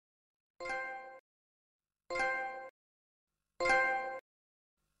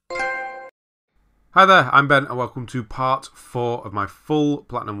Hi there, I'm Ben and welcome to part 4 of my full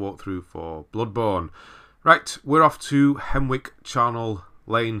platinum walkthrough for Bloodborne. Right, we're off to Hemwick Charnel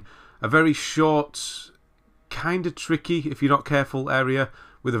Lane, a very short, kind of tricky, if you're not careful, area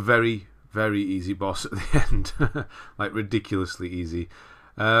with a very, very easy boss at the end. Like, ridiculously easy.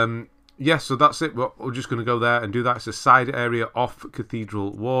 Yeah, so that's it. We're just going to go there and do that. It's a side area off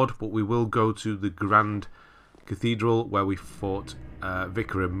Cathedral Ward, but we will go to the Grand Cathedral where we fought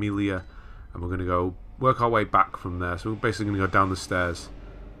Vicar Amelia. And we're going to go work our way back from there. So we're basically going to go down the stairs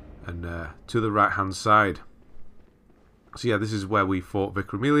and to the right hand side. So yeah, this is where we fought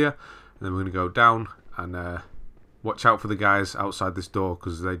Vicar Amelia. And then we're going to go down and watch out for the guys outside this door,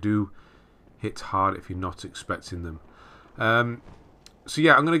 because they do hit hard if you're not expecting them. So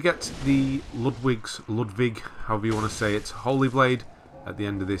yeah, I'm going to get the Ludwig, however you want to say it, Holy Blade at the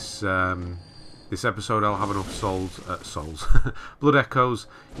end of this this episode. I'll have enough souls, blood echoes.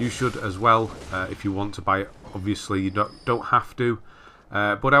 You should as well, if you want to buy it. Obviously, you don't have to,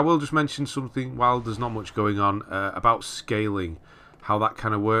 but I will just mention something while there's not much going on about scaling, how that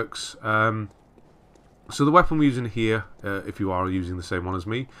kind of works. So the weapon we're using here, if you are using the same one as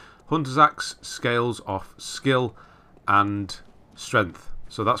me, Hunter's Axe, scales off skill and strength.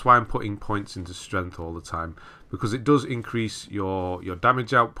 So that's why I'm putting points into strength all the time, because it does increase your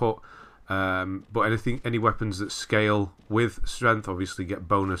damage output. But any weapons that scale with strength obviously get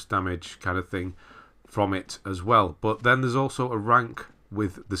bonus damage kind of thing from it as well. But then there's also a rank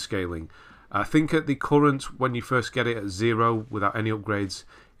with the scaling. I think at the current, when you first get it at 0 without any upgrades,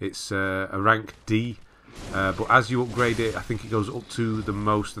 it's a rank D. But as you upgrade it, I think it goes up to the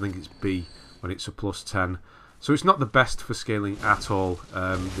most, I think it's B, when it's a plus 10. So it's not the best for scaling at all,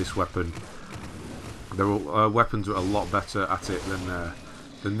 this weapon. There are weapons that are a lot better at it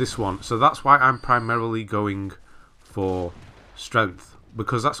than this one. So that's why I'm primarily going for strength,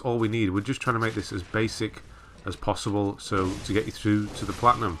 because that's all we need. We're just trying to make this as basic as possible, so to get you through to the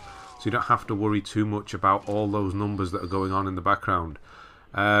platinum, so you don't have to worry too much about all those numbers that are going on in the background.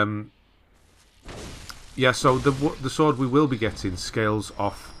 Yeah, so the sword we will be getting scales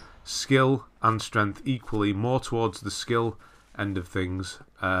off skill and strength equally, more towards the skill end of things,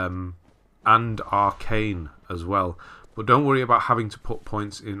 and arcane as well. But don't worry about having to put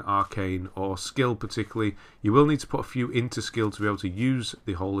points in arcane or skill particularly. You will need to put a few into skill to be able to use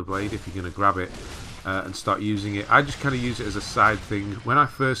the Holy Blade if you're going to grab it and start using it. I just kind of use it as a side thing. When I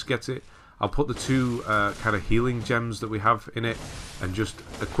first get it, I'll put the two kind of healing gems that we have in it and just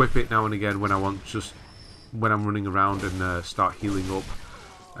equip it now and again when I want, just when I'm running around and start healing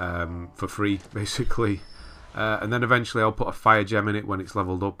up for free, basically. And then eventually I'll put a fire gem in it when it's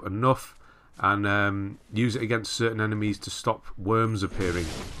leveled up enough, and use it against certain enemies to stop worms appearing.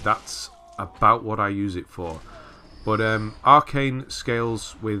 That's about what I use it for. But arcane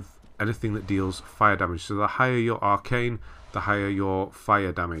scales with anything that deals fire damage. So the higher your arcane, the higher your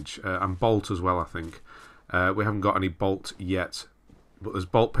fire damage. And bolt as well, I think. We haven't got any bolt yet, but there's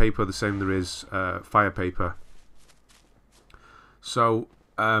bolt paper, the same there is fire paper. So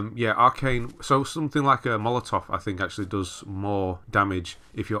yeah, arcane. So something like a Molotov, I think, actually does more damage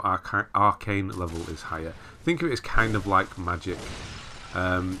if your arcane level is higher. Think of it as kind of like magic.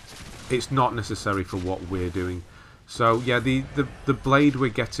 It's not necessary for what we're doing. So yeah, the blade we're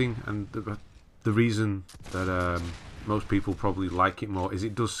getting, and the reason that most people probably like it more is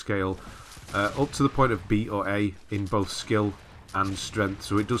it does scale up to the point of B or A in both skill and strength.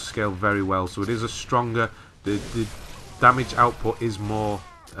 So it does scale very well. So it is a stronger. The damage output is more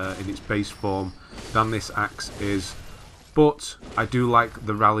in its base form than this axe is, but I do like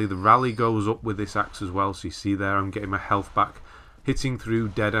the rally. The rally goes up with this axe as well, so you see there I'm getting my health back, hitting through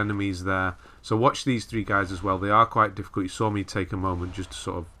dead enemies there. So watch these three guys as well. They are quite difficult. You saw me take a moment just to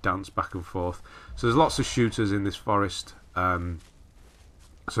sort of dance back and forth. So there's lots of shooters in this forest,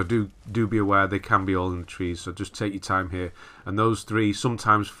 so do be aware they can be all in the trees, so just take your time here. And those three,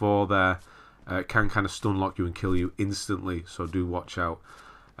 sometimes four there, can kind of stun lock you and kill you instantly, so do watch out.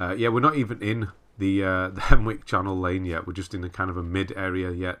 Yeah, we're not even in the Hemwick Charnel Lane yet. We're just in a kind of a mid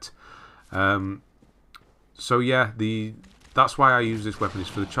area yet. So yeah, that's why I use this weapon, is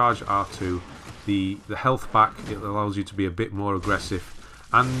for the charge R2, the health back. It allows you to be a bit more aggressive,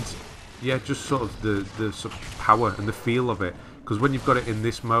 and yeah, just sort of the sort of power and the feel of it. Because when you've got it in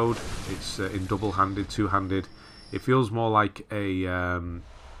this mode, it's in double-handed, two-handed. It feels more like a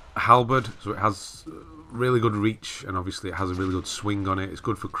halberd, so it has really good reach, and obviously it has a really good swing on it. It's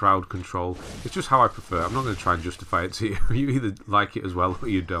good for crowd control. It's just how I prefer. I'm not going to try and justify it to you. You either like it as well or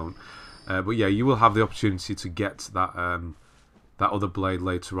you don't. But yeah, you will have the opportunity to get that that other blade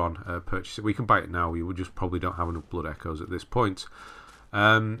later on. Purchase it. We can buy it now. We just probably don't have enough blood echoes at this point.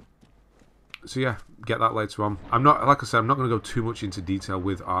 So yeah, get that later on. I'm not, like I said, I'm not going to go too much into detail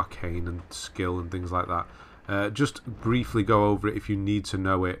with arcane and skill and things like that. Just briefly go over it if you need to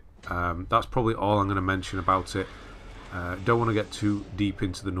know it. That's probably all I'm going to mention about it. Don't want to get too deep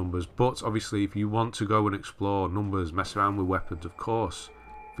into the numbers, but obviously if you want to go and explore numbers, mess around with weapons, of course,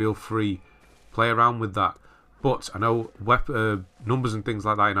 feel free, play around with that. But I know numbers and things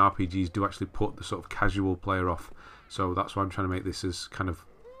like that in RPGs do actually put the sort of casual player off, so that's why I'm trying to make this as kind of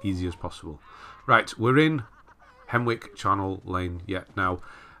easy as possible. Right, we're in Hemwick Charnel Lane yet now,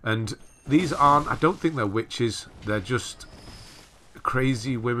 and these aren't, I don't think they're witches, they're just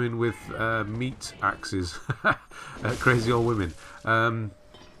crazy women with meat axes. Crazy old women. And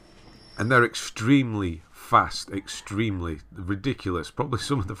they're extremely fast, extremely ridiculous, probably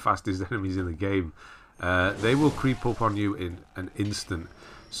some of the fastest enemies in the game. They will creep up on you in an instant.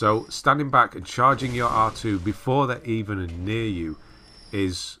 So standing back and charging your R2 before they're even near you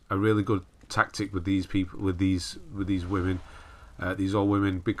is a really good tactic with these people, with these women, these old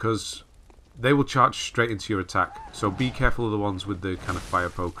women, because they will charge straight into your attack. So be careful of the ones with the kind of fire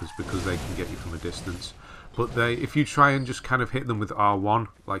pokers, because they can get you from a distance. But if you try and just kind of hit them with R1,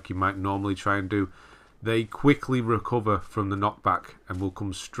 like you might normally try and do, they quickly recover from the knockback and will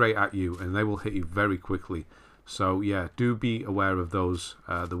come straight at you, and they will hit you very quickly. So yeah, do be aware of those,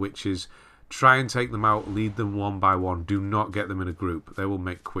 the witches. Try and take them out, lead them one by one. Do not get them in a group. They will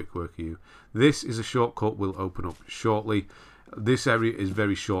make quick work of you. This is a shortcut we'll open up shortly. This area is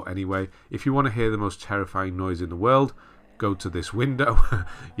very short anyway. If you want to hear the most terrifying noise in the world, go to this window.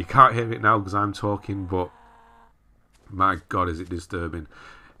 You can't hear it now because I'm talking, but my God, is it disturbing.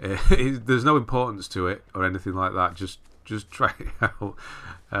 There's no importance to it or anything like that. Just try it out.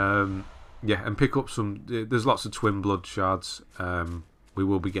 Yeah, and pick up some. There's lots of twin blood shards. We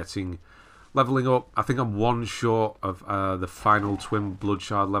will be getting leveling up. I think I'm one short of the final twin blood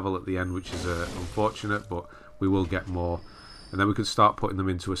shard level at the end, which is unfortunate, but we will get more. And then we can start putting them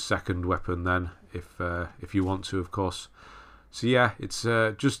into a second weapon then, if you want to, of course. So yeah, it's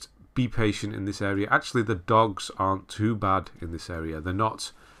just be patient in this area. Actually, the dogs aren't too bad in this area. They're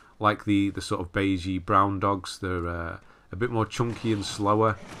not like the sort of beigey brown dogs. They're a bit more chunky and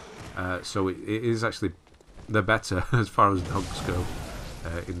slower. So it is actually, they're better as far as dogs go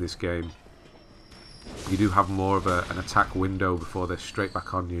in this game. You do have more of an attack window before they're straight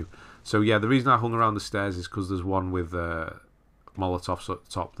back on you. So yeah, the reason I hung around the stairs is because there's one with Molotovs at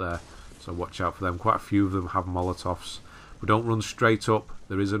the top there, so watch out for them. Quite a few of them have Molotovs, but don't run straight up.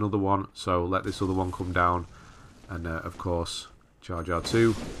 There is another one, so let this other one come down, and of course charge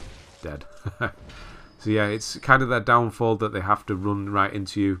R2, dead. So yeah, it's kind of their downfall that they have to run right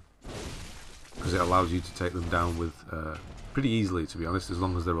into you, because it allows you to take them down with pretty easily, to be honest, as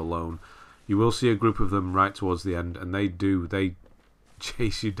long as they're alone. You will see a group of them right towards the end, and they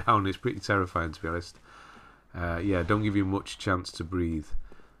chase you down. It's pretty terrifying, to be honest. Yeah, don't give you much chance to breathe.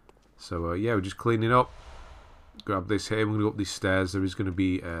 So yeah, we're just cleaning up. Grab this here. We're going to go up these stairs. There is going to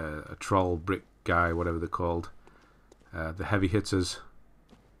be a troll, brick guy, whatever they're called. The heavy hitters.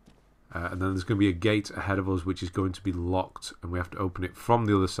 And then there's going to be a gate ahead of us, which is going to be locked, and we have to open it from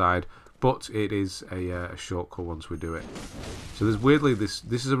the other side. But it is a shortcut once we do it. So there's weirdly this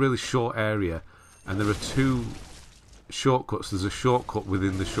is a really short area, and there are two shortcuts. There's a shortcut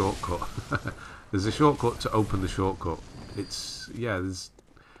within the shortcut. There's a shortcut to open the shortcut. There's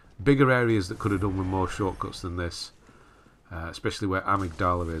bigger areas that could have done with more shortcuts than this, especially where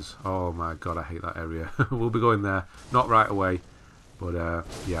Amygdala is. Oh my God, I hate that area. We'll be going there, not right away, but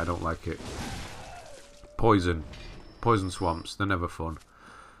yeah, I don't like it. Poison swamps, they're never fun.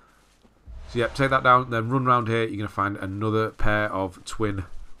 So yeah, take that down, then run around here. You're going to find another pair of twin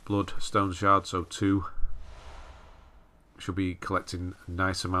blood stone shards, so 2. Should be collecting a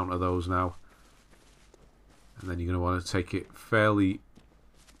nice amount of those now. And then you're going to want to take it fairly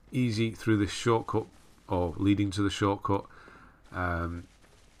easy through this shortcut, or leading to the shortcut.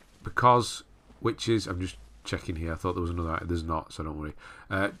 Because witches, I'm just checking here, I thought there was another, there's not, so don't worry.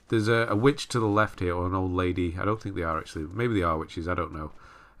 There's a witch to the left here, or an old lady. I don't think they are actually, maybe they are witches, I don't know.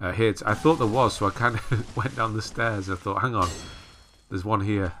 Here, I thought there was, so I kind of went down the stairs. I thought, hang on, there's one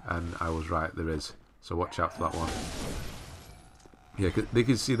here, and I was right, there is. So watch out for that one. Yeah, they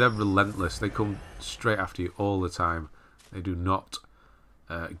can see they're relentless. They come straight after you all the time. They do not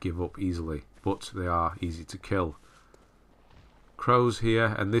give up easily, but they are easy to kill. Crows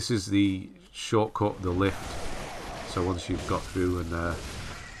here, and this is the shortcut, the lift. So once you've got through and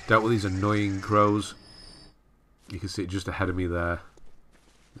dealt with these annoying crows, you can see it just ahead of me there.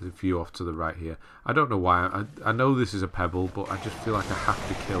 There's a few off to the right here. I don't know why. I know this is a pebble, but I just feel like I have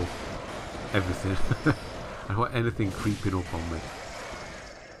to kill everything. I don't want anything creeping up on me.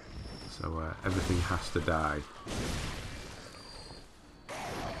 So everything has to die.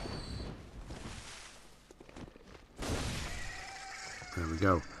 There we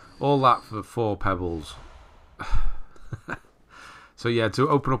go. All that for 4 pebbles. So yeah, to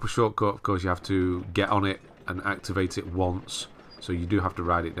open up a shortcut, of course, you have to get on it and activate it once. So you do have to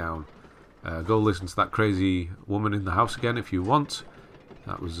write it down. Go listen to that crazy woman in the house again if you want.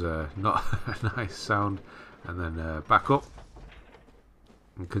 That was not a nice sound. And then back up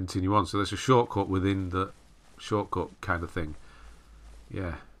and continue on. So there's a shortcut within the shortcut kind of thing.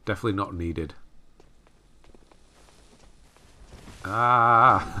 Yeah, definitely not needed.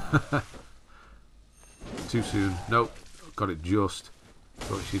 Ah! Too soon. Nope. Got it just.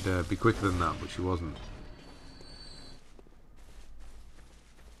 Thought she'd be quicker than that, but she wasn't.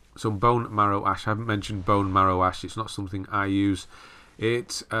 Some bone marrow ash. I haven't mentioned bone marrow ash. It's not something I use.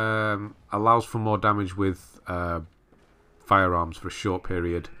 It allows for more damage with firearms for a short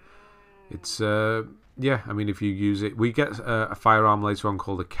period. It's yeah. I mean, if you use it, we get a firearm later on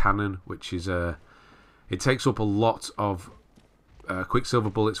called a cannon, which is it takes up a lot of quicksilver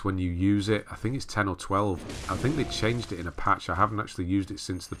bullets when you use it. I think it's 10 or 12. I think they changed it in a patch. I haven't actually used it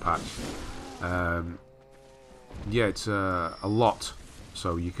since the patch. Yeah, it's a lot.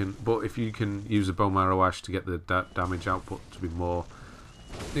 So you can, but if you can use a bone marrow ash to get the damage output to be more,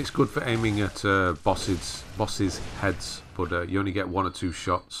 it's good for aiming at bosses' heads. But you only get 1 or 2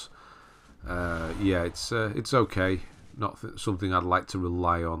 shots. Yeah, it's okay. Not something I'd like to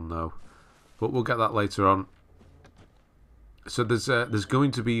rely on though. But we'll get that later on. So there's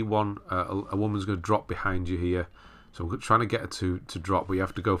going to be one. A woman's going to drop behind you here. So I'm trying to get her to drop, but you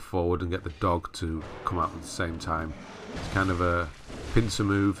have to go forward and get the dog to come out at the same time. It's kind of a pincer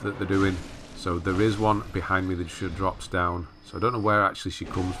move that they're doing. So there is one behind me that she drops down. So I don't know where actually she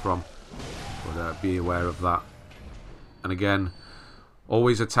comes from, but be aware of that. And again,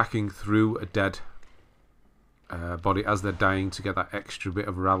 always attacking through a dead body as they're dying to get that extra bit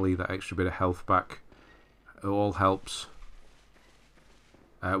of rally, that extra bit of health back. It all helps.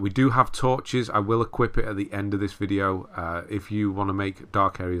 We do have torches. I will equip it at the end of this video. If you want to make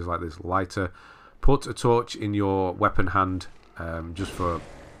dark areas like this lighter, put a torch in your weapon hand just for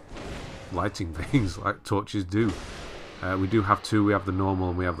lighting things like torches do. We do have 2. We have the normal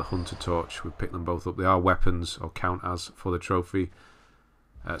and we have the hunter torch. We pick them both up. They are weapons, or count as, for the trophy.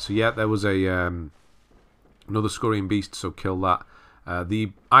 So yeah, there was another scurrying beast, so kill that.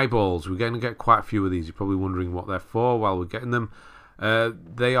 The eyeballs, we're going to get quite a few of these. You're probably wondering what they're for while we're getting them.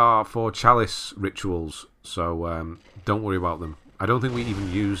 They are for chalice rituals, so don't worry about them. I don't think we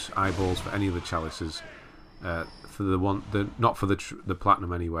even use eyeballs for any of the chalices. For not for the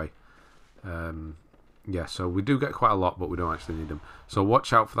platinum anyway. Yeah, so we do get quite a lot, but we don't actually need them. So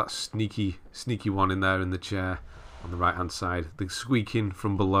watch out for that sneaky one in there in the chair on the right hand side. The squeaking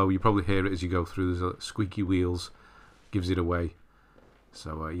from below, you probably hear it as you go through. There's squeaky wheels, gives it away.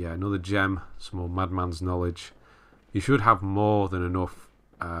 So yeah, another gem, some more Madman's knowledge. You should have more than enough.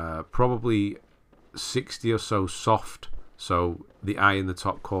 Probably 60 or so soft, so the eye in the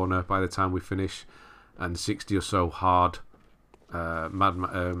top corner by the time we finish, and 60 or so hard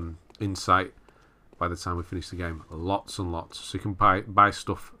insight by the time we finish the game. Lots and lots. So you can buy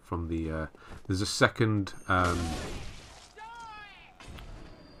stuff from the... there's a second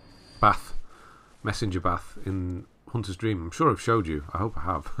bath, messenger bath in Hunter's Dream. I'm sure I've showed you. I hope I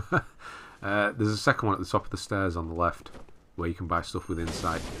have. There's a second one at the top of the stairs on the left where you can buy stuff with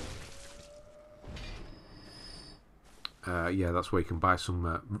insight. Yeah, that's where you can buy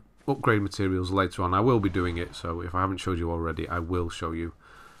some upgrade materials later on. I will be doing it, so if I haven't showed you already, I will show you.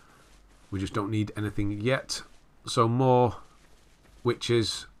 We just don't need anything yet. So more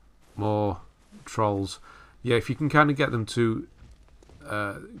witches, more trolls. Yeah, if you can kind of get them to...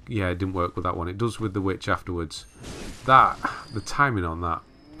 yeah, it didn't work with that one. It does with the witch afterwards. The timing on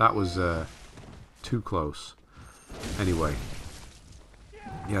that was too close. Anyway,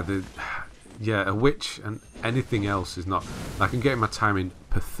 yeah, a witch and anything else is not... I can get my timing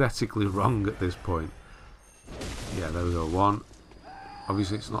pathetically wrong at this point. Yeah, there we go. 1.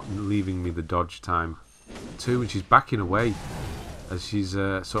 Obviously, it's not leaving me the dodge time. 2, and she's backing away. As she's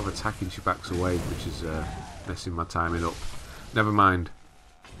sort of attacking, she backs away, which is messing my timing up. Never mind.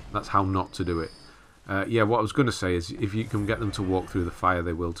 That's how not to do it. Yeah, what I was going to say is if you can get them to walk through the fire,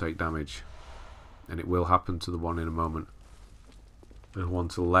 they will take damage. And it will happen to the one in a moment. There's one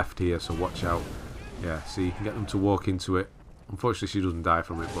to the left here, so watch out. Yeah, see, you can get them to walk into it. Unfortunately, she doesn't die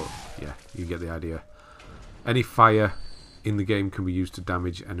from it, but yeah, you get the idea. Any fire in the game can be used to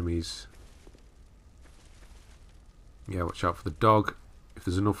damage enemies. Yeah, watch out for the dog. If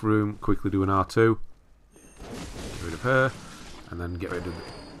there's enough room, quickly do an R2. Get rid of her, and then get rid of the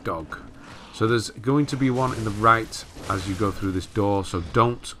dog. So there's going to be one in the right as you go through this door, so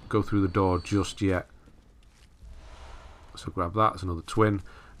don't go through the door just yet. So grab that, it's another twin.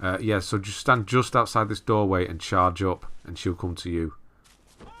 Yeah, so just stand just outside this doorway and charge up, and she'll come to you.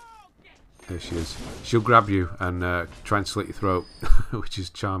 There she is. She'll grab you and try and slit your throat, which is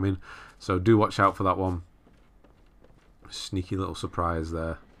charming. So do watch out for that one. Sneaky little surprise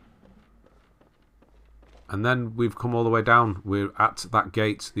there. And then we've come all the way down. We're at that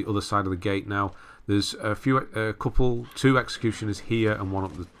gate, the other side of the gate now. There's two executioners here and one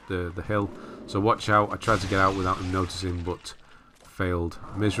up the hill. So watch out. I tried to get out without them noticing, but failed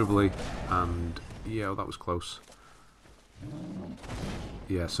miserably. And yeah, that was close.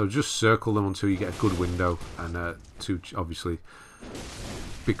 Yeah, so just circle them until you get a good window, and obviously,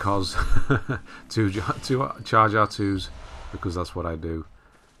 because to charge R2s, because that's what I do,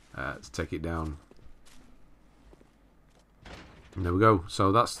 to take it down. And there we go.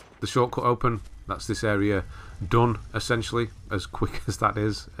 So that's the shortcut open. That's this area done, essentially, as quick as that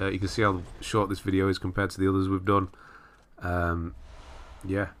is. You can see how short this video is compared to the others we've done.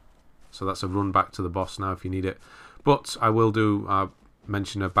 Yeah, so that's a run back to the boss now if you need it. But I will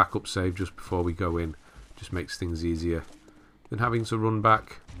mention a backup save just before we go in. Just makes things easier than having to run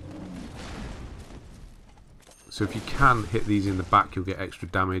back. So if you can hit these in the back, you'll get extra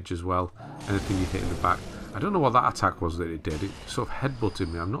damage as well. Anything you hit in the back. I don't know what that attack was that it did. It sort of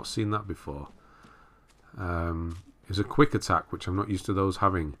headbutted me. I've not seen that before. It was a quick attack, which I'm not used to those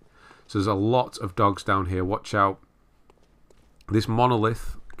having. So there's a lot of dogs down here. Watch out. This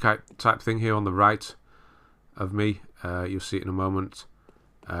monolith type thing here on the right of me, you'll see it in a moment,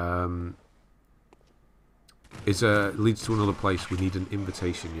 leads to another place. We need an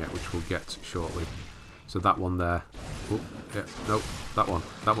invitation yet, which we'll get shortly. So that one there. Oh, yeah, no, that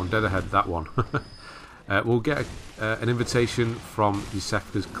one dead ahead, that one. We'll get an invitation from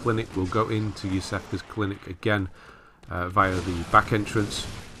Yusefka's clinic. We'll go into Yusefka's clinic again via the back entrance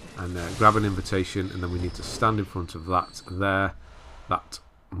and grab an invitation, and then we need to stand in front of that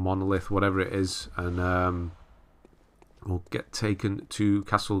monolith, whatever it is, and we'll get taken to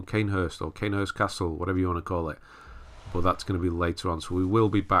Castle Canehurst, or Canehurst Castle, whatever you want to call it. But that's going to be later on, so we will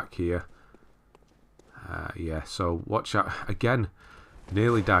be back here. Yeah, so watch out. Again,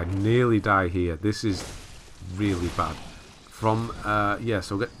 nearly die here. This is really bad. Yeah,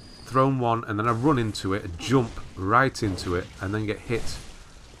 so I'll get thrown one, and then I run into it, jump right into it, and then get hit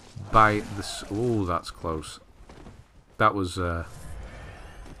by this. Oh, that's close. That was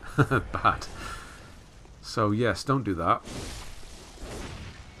bad. So yes, don't do that.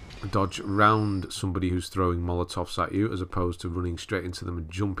 Dodge round somebody who's throwing Molotovs at you, as opposed to running straight into them and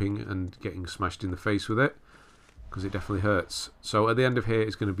jumping and getting smashed in the face with it, because it definitely hurts. So at the end of here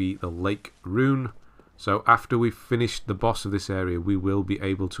is going to be the Lake Rune. So after we've finished the boss of this area, we will be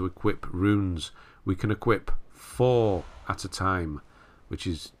able to equip runes. We can equip 4 at a time, which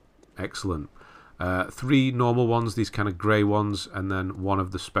is excellent. 3 normal ones, these kind of grey ones, and then one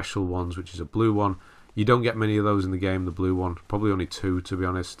of the special ones, which is a blue one. You don't get many of those in the game, the blue one. Probably only 2, to be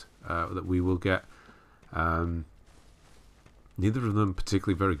honest, that we will get. Neither of them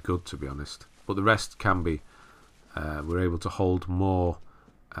particularly very good, to be honest. But the rest can be. We're able to hold more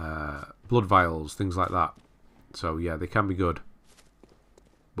blood vials, things like that. So, yeah, they can be good.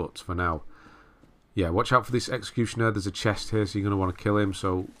 But for now, yeah, watch out for this executioner. There's a chest here, so you're going to want to kill him.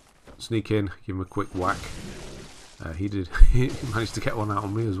 So, sneak in, give him a quick whack. He managed to get one out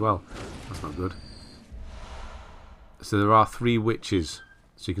on me as well. That's not good. So there are 3 witches.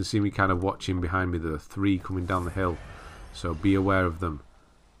 So you can see me kind of watching behind me. There are 3 coming down the hill. So be aware of them.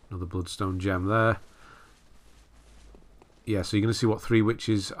 Another bloodstone gem there. Yeah, so you're going to see what 3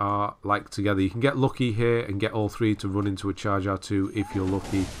 witches are like together. You can get lucky here and get all 3 to run into a charge R2 if you're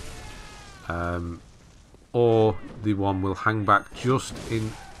lucky. Or the one will hang back just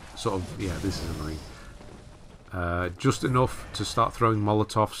in sort of... Yeah, this is annoying. Just enough to start throwing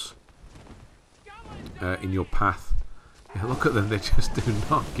Molotovs in your path. Yeah, look at them, they just do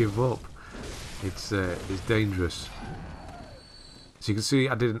not give up. It's dangerous. So you can see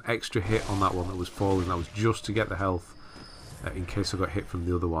I did an extra hit on that one that was falling. That was just to get the health in case I got hit from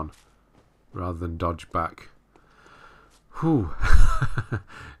the other one, rather than dodge back. Whew.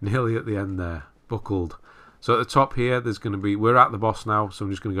 Nearly at the end there. Buckled. So at the top here, there's going to be... We're at the boss now, so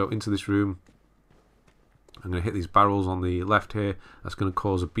I'm just going to go into this room. I'm going to hit these barrels on the left here. That's going to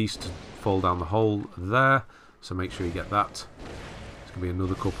cause a beast to fall down the hole there. So make sure you get that. There's going to be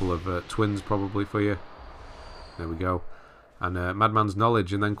another couple of twins probably for you. There we go. And Madman's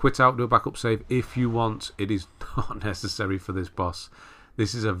Knowledge. And then quit out, do a backup save if you want. It is not necessary for this boss.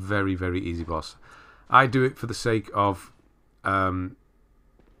 This is a very, very easy boss. I do it for the sake of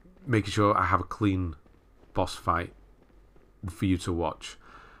making sure I have a clean boss fight for you to watch.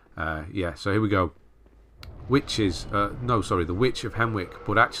 Yeah, so here we go. Witches, no, sorry, the Witch of Hemwick,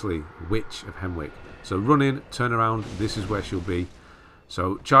 but actually Witch of Hemwick. So run in, turn around, this is where she'll be.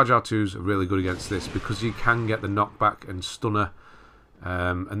 So charge R2s are really good against this because you can get the knockback and stunner.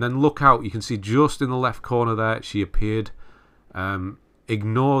 And then look out, you can see just in the left corner there, she appeared.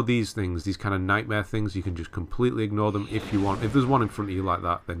 Ignore these things, these kind of nightmare things. You can just completely ignore them if you want. If there's one in front of you like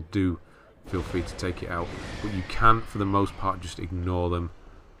that, then do feel free to take it out. But you can, for the most part, just ignore them.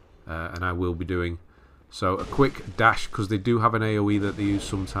 And I will be doing. So a quick dash, because they do have an AoE that they use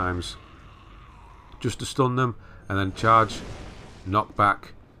sometimes, just to stun them. And then charge, knock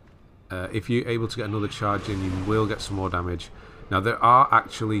back. If you're able to get another charge in, you will get some more damage. Now there are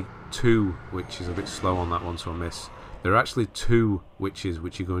actually two witches, a bit slow on that one, so I miss. There are actually two witches,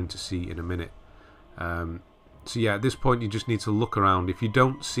 which you're going to see in a minute. So yeah, at this point you just need to look around. If you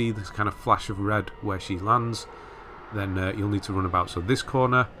don't see this kind of flash of red where she lands, then you'll need to run about. So this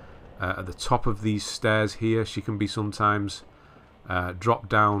corner, at the top of these stairs here, she can be sometimes. Drop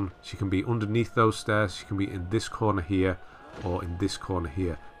down, she can be underneath those stairs, she can be in this corner here, or in this corner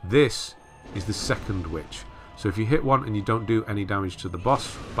here. This is the second witch. So if you hit one and you don't do any damage to the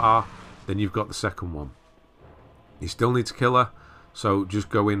boss bar, then you've got the second one. You still need to kill her, so just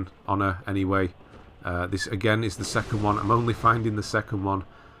go in on her anyway. This again is the second one. I'm only finding the second one,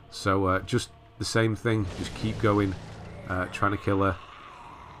 so just the same thing, just keep going, trying to kill her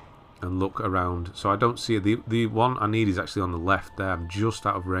and look around. So I don't see her. The one I need is actually on the left there. I'm just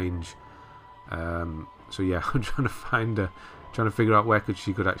out of range. So yeah, I'm trying to find her, trying to figure out where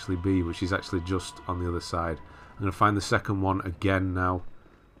she could actually be, but she's actually just on the other side. I'm going to find the second one again now.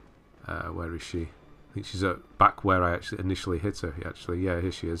 Where is she? I think she's back where I actually initially hit her. Actually, yeah,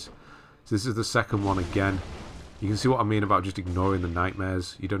 here she is. So this is the second one again. You can see what I mean about just ignoring the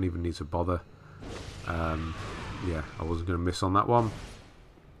nightmares. You don't even need to bother. Yeah, I wasn't going to miss on that one.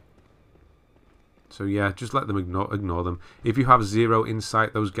 So yeah, just let them ignore them. If you have zero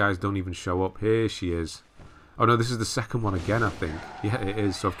insight, those guys don't even show up. Here she is. Oh no, this is the second one again, I think. Yeah, it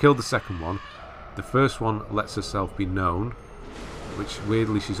is. So I've killed the second one. The first one lets herself be known, which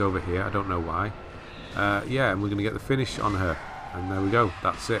weirdly she's over here. I don't know why. Yeah, and we're going to get the finish on her. And there we go.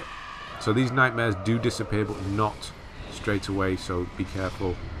 That's it. So these nightmares do disappear, but not straight away, so be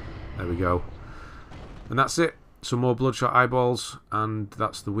careful. There we go. And that's it. Some more Bloodshot Eyeballs, and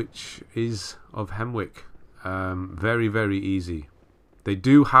that's the Witches of Hemwick. Very, very easy. They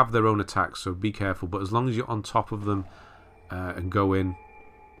do have their own attacks, so be careful, but as long as you're on top of them and go in,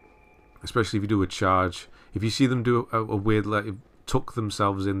 especially if you do a charge, if you see them do a weird, tuck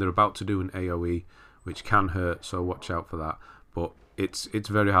themselves in, they're about to do an AoE, which can hurt, so watch out for that. But it's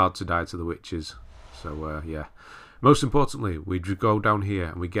very hard to die to the witches, so yeah. Most importantly, we go down here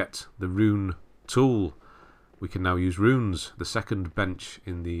and we get the rune tool. We can now use runes, the second bench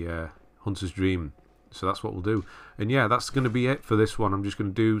in the Hunter's Dream. So that's what we'll do. And yeah, that's going to be it for this one. I'm just going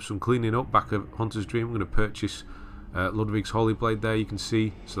to do some cleaning up back at Hunter's Dream. I'm going to purchase Ludwig's Holy Blade there, you can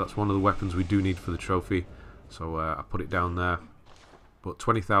see. So that's one of the weapons we do need for the trophy. So I put it down there. But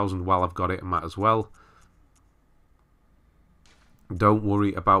 20,000 while I've got it, I might as well. Don't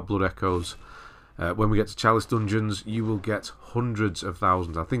worry about Blood Echoes. When we get to Chalice Dungeons, you will get hundreds of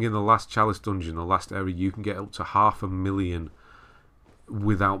thousands. I think in the last Chalice Dungeon, the last area, you can get up to 500,000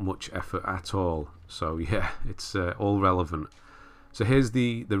 without much effort at all. So yeah, it's all relevant. So here's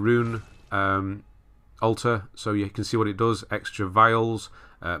the rune altar. So you can see what it does. Extra vials,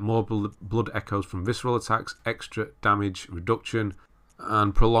 more blood echoes from visceral attacks, extra damage reduction,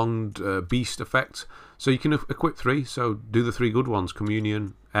 and prolonged beast effect. So you can equip 3, so do the 3 good ones: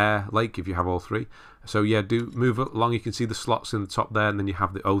 Communion, Air, Lake, if you have all 3. So yeah, do move along. You can see the slots in the top there, and then you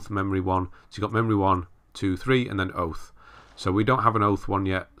have the Oath Memory 1. So you got Memory 1, 2, 3, and then Oath. So we don't have an Oath one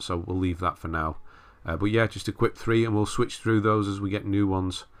yet, so we'll leave that for now. But yeah, just equip 3, and we'll switch through those as we get new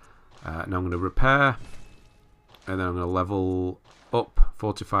ones. Now I'm going to repair, and then I'm going to level up,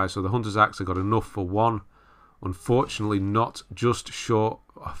 fortify. So the Hunter's Axe, I got enough for 1. Unfortunately, not just short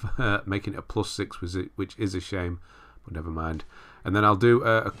of making it a +6, which is a shame, but never mind. And then I'll do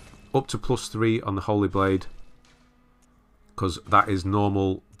up to +3 on the Holy Blade, because that is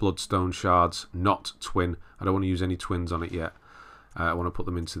normal Bloodstone Shards, not twin. I don't want to use any twins on it yet. I want to put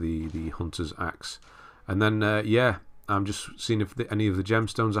them into the Hunter's Axe. And then, yeah, I'm just seeing if any of the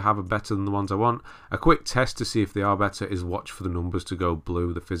gemstones I have are better than the ones I want. A quick test to see if they are better is watch for the numbers to go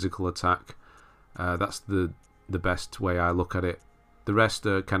blue, the physical attack. That's the best way I look at it. The rest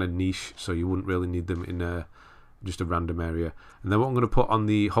are kind of niche, so you wouldn't really need them in just a random area. And then what I'm going to put on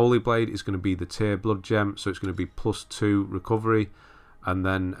the Holy Blade is going to be the Tear Blood Gem, so it's going to be +2 recovery. And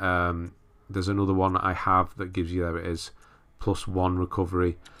then there's another one I have that gives you, there it is, +1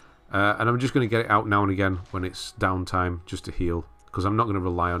 recovery. And I'm just going to get it out now and again when it's downtime just to heal, because I'm not going to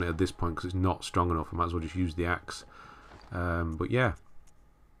rely on it at this point because it's not strong enough. I might as well just use the axe. But yeah,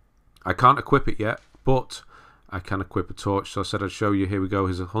 I can't equip it yet, but I can equip a torch. So I said I'd show you. Here we go.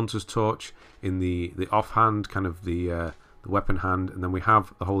 Here's a hunter's torch in the offhand, kind of the weapon hand, and then we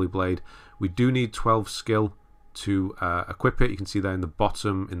have the holy blade. We do need 12 skill to equip it. You can see there in the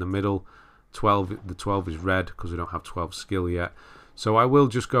bottom, in the middle, 12. The 12 is red because we don't have 12 skill yet. So I will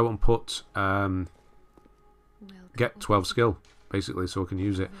just go and put get 12 skill basically, so I can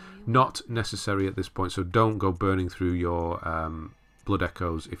use it. Not necessary at this point, so don't go burning through your blood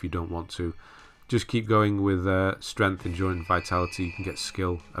echoes if you don't want to. Just keep going with strength, endurance, vitality. You can get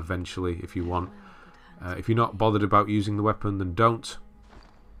skill eventually if you want. If you're not bothered about using the weapon, then don't.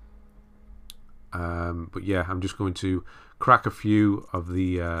 But yeah, I'm just going to crack a few of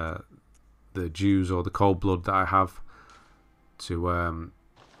the dews or the Coldblood that I have.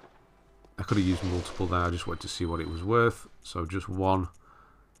 I could have used multiple there. I just wanted to see what it was worth. So just 1,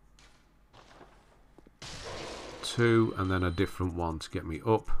 2, and then a different one to get me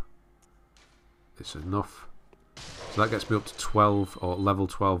up. It's enough. So that gets me up to 12 or level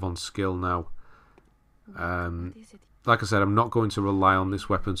 12 on skill now. Like I said, I'm not going to rely on this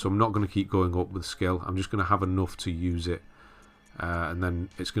weapon, so I'm not going to keep going up with skill. I'm just going to have enough to use it, and then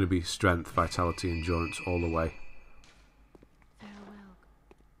it's going to be strength, vitality, endurance all the way.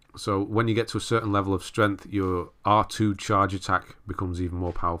 So when you get to a certain level of strength, your R2 charge attack becomes even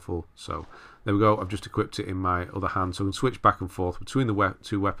more powerful. So there we go. I've just equipped it in my other hand, so I can switch back and forth between the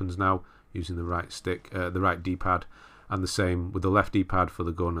two weapons now using the right stick, the right D-pad, and the same with the left D-pad for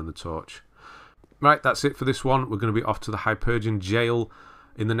the gun and the torch. Right, that's it for this one. We're going to be off to the Hypergian jail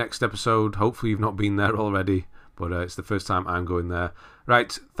in the next episode. Hopefully you've not been there already, but it's the first time I'm going there.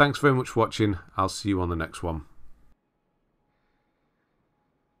 Right, thanks very much for watching. I'll see you on the next one.